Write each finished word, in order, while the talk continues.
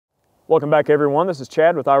Welcome back everyone, this is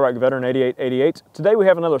Chad with Iraq Veteran 8888. Today we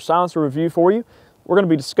have another silencer review for you. We're going to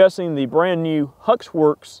be discussing the brand new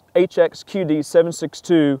Huxwrx Hx-Qd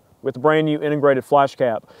 762 with the brand new integrated flash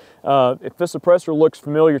cap. If this suppressor looks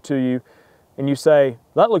familiar to you and you say,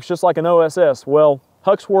 that looks just like an OSS, well,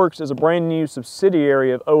 Huxwrx is a brand new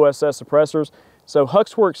subsidiary of OSS suppressors. So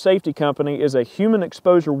Huxwrx Safety Company is a human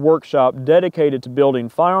exposure workshop dedicated to building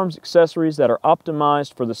firearms accessories that are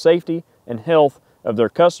optimized for the safety and health of their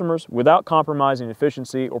customers without compromising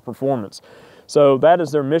efficiency or performance. So that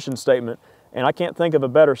is their mission statement, and I can't think of a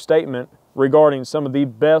better statement regarding some of the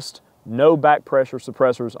best no back pressure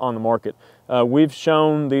suppressors on the market. We've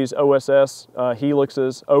shown these OSS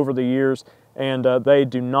helixes over the years, and they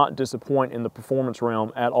do not disappoint in the performance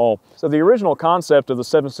realm at all. So the original concept of the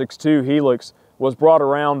 762 helix was brought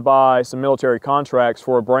around by some military contracts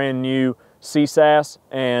for a brand new CSAS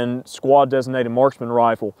and squad designated marksman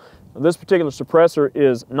rifle. This particular suppressor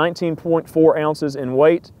is 19.4 ounces in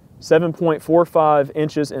weight, 7.45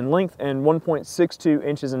 inches in length, and 1.62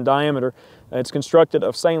 inches in diameter. It's constructed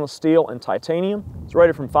of stainless steel and titanium. It's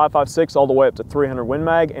rated from 5.56 all the way up to 300 Win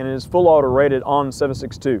Mag, and it is full auto rated on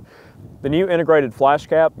 762. The new integrated flash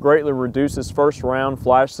cap greatly reduces first round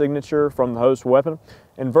flash signature from the host weapon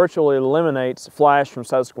and virtually eliminates flash from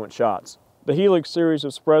subsequent shots. The Helix series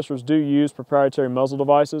of suppressors do use proprietary muzzle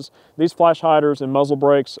devices. These flash hiders and muzzle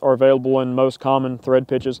brakes are available in most common thread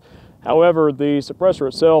pitches. However, the suppressor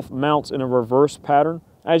itself mounts in a reverse pattern.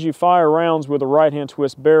 As you fire rounds with a right-hand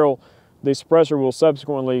twist barrel, the suppressor will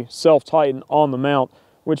subsequently self-tighten on the mount,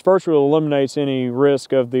 which virtually eliminates any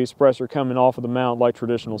risk of the suppressor coming off of the mount like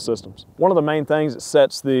traditional systems. One of the main things that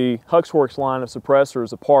sets the Huxwrx line of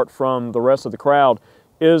suppressors apart from the rest of the crowd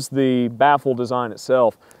is the baffle design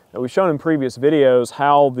itself. Now, we've shown in previous videos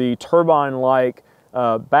how the turbine-like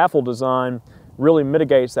baffle design really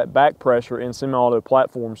mitigates that back pressure in semi-auto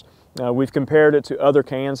platforms. We've compared it to other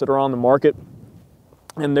cans that are on the market,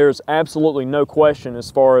 and there's absolutely no question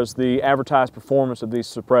as far as the advertised performance of these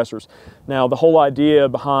suppressors. Now, the whole idea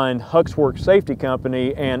behind Huxwrx Safety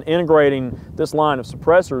Company and integrating this line of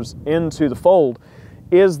suppressors into the fold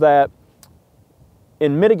is that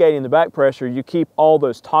in mitigating the back pressure, you keep all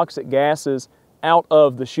those toxic gases out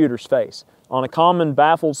of the shooter's face. On a common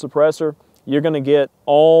baffled suppressor, you're going to get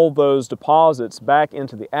all those deposits back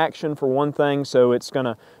into the action for one thing, so it's going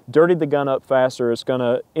to dirty the gun up faster, it's going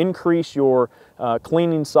to increase your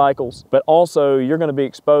cleaning cycles, but also you're going to be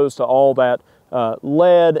exposed to all that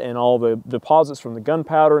lead and all the deposits from the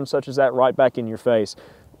gunpowder and such as that right back in your face.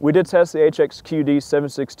 We did test the Hx-Qd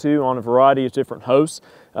 762 on a variety of different hosts.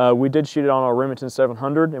 We did shoot it on our Remington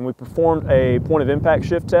 700, and we performed a point of impact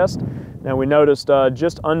shift test. Now we noticed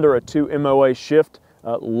just under a 2 MOA shift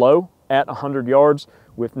low at 100 yards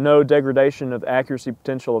with no degradation of the accuracy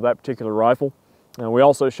potential of that particular rifle. We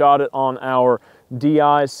also shot it on our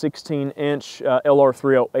DI 16-inch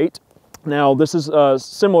LR308. Now this is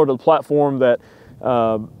similar to the platform that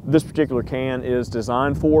this particular can is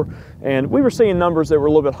designed for, and we were seeing numbers that were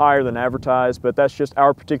a little bit higher than advertised, but that's just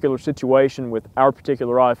our particular situation with our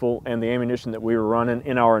particular rifle and the ammunition that we were running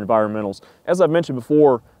in our environmentals. As I've mentioned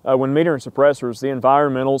before, when metering suppressors, the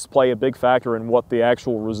environmentals play a big factor in what the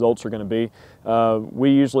actual results are going to be.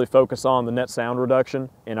 We usually focus on the net sound reduction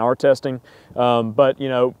in our testing, but you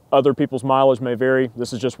know, other people's mileage may vary.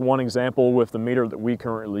 This is just one example with the meter that we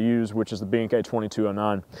currently use, which is the B&K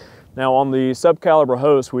 2209. Now on the subcaliber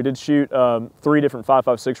host, we did shoot 3 different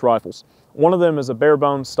 5.56 rifles. One of them is a bare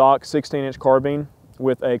bones stock 16-inch carbine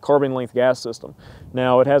with a carbine length gas system.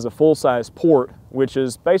 Now it has a full-size port, which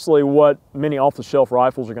is basically what many off-the-shelf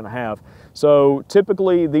rifles are going to have. So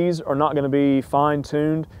typically these are not going to be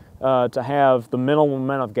fine-tuned to have the minimum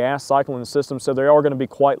amount of gas cycle in the system, so they are going to be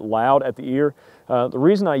quite loud at the ear. The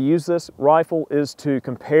reason I use this rifle is to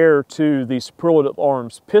compare to the Superlative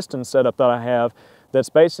Arms piston setup that I have. That's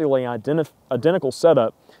basically identical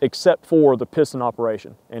setup except for the piston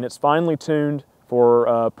operation, and it's finely tuned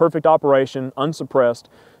for perfect operation, unsuppressed.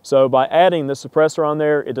 So by adding the suppressor on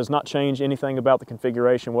there, it does not change anything about the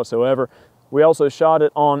configuration whatsoever. We also shot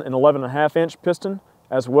it on an 11.5-inch piston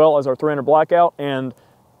as well as our 300 blackout, and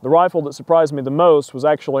the rifle that surprised me the most was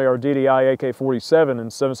actually our DDI AK-47 in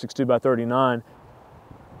 7.62x39.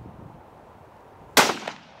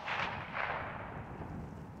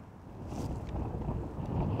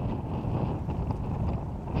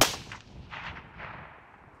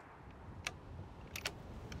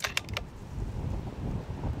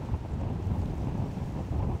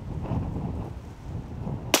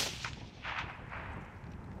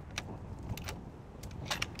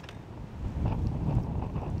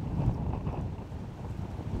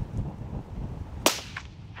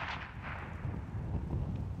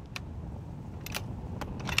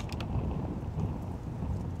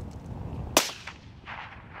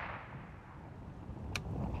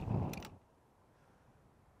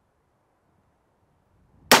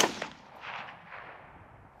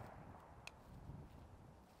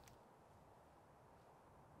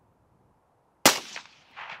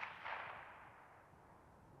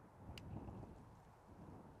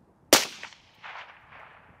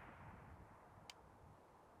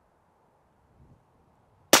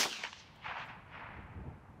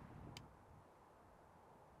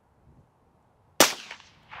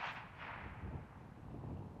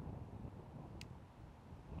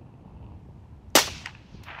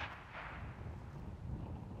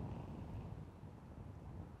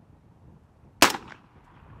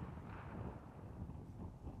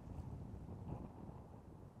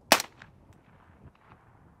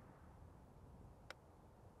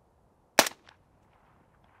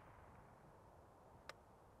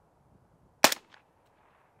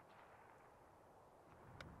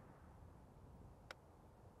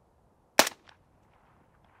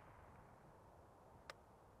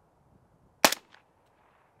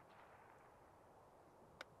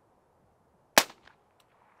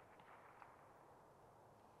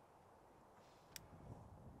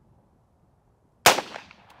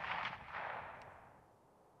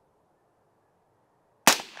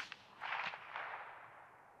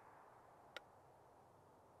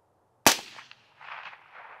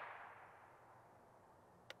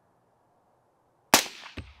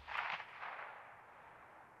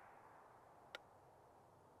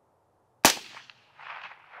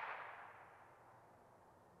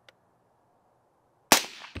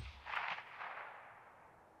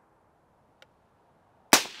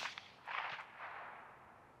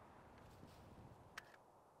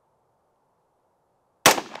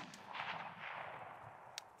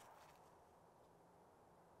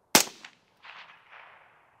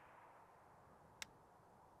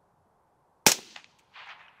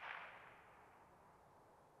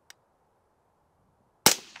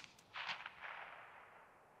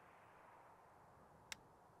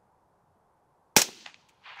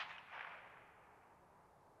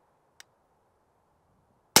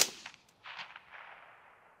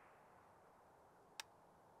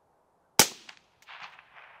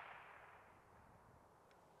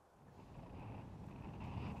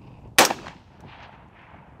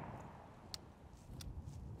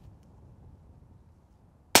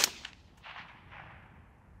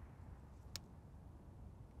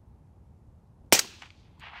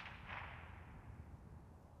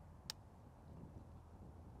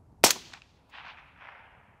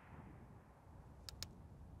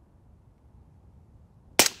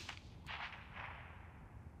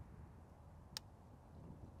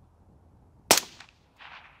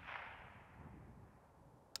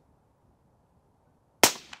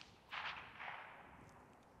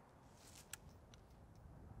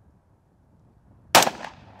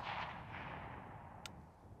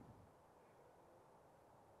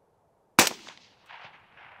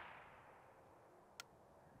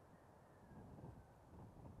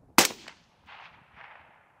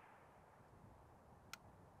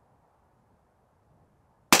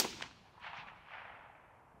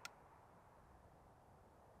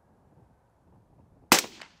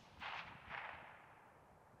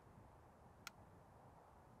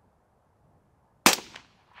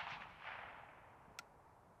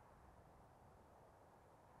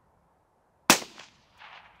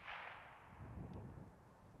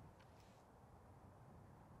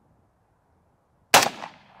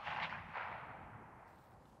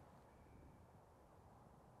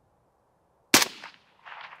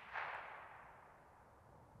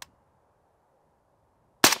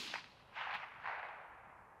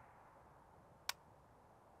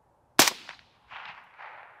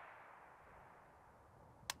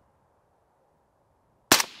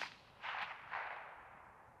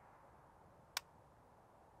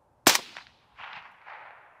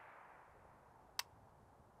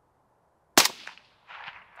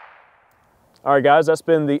 All right guys, that's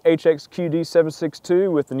been the Hx-Qd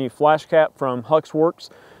 762 with the new flash cap from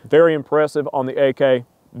Huxwrx. Very impressive on the AK,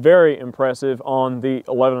 very impressive on the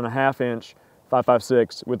 11.5 inch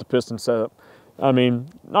 5.56 with the piston setup. I mean,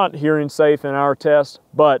 not hearing safe in our test,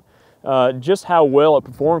 but just how well it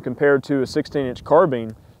performed compared to a 16-inch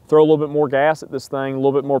carbine. Throw a little bit more gas at this thing, a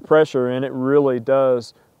little bit more pressure, and it really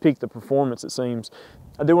does peak the performance, it seems.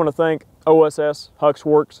 I do want to thank OSS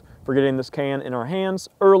Huxwrx for getting this can in our hands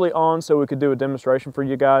early on so we could do a demonstration for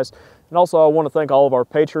you guys. And also I want to thank all of our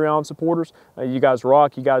Patreon supporters. You guys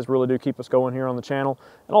rock, you guys really do keep us going here on the channel.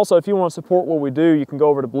 And also if you want to support what we do, you can go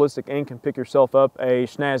over to Ballistic Ink and pick yourself up a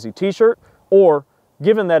snazzy t-shirt, or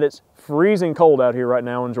given that it's freezing cold out here right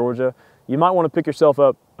now in Georgia, you might want to pick yourself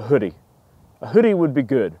up a hoodie. A hoodie would be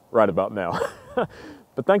good right about now.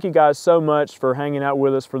 But thank you guys so much for hanging out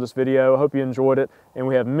with us for this video. I hope you enjoyed it, and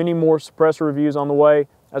we have many more suppressor reviews on the way,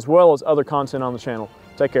 as well as other content on the channel.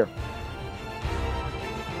 Take care.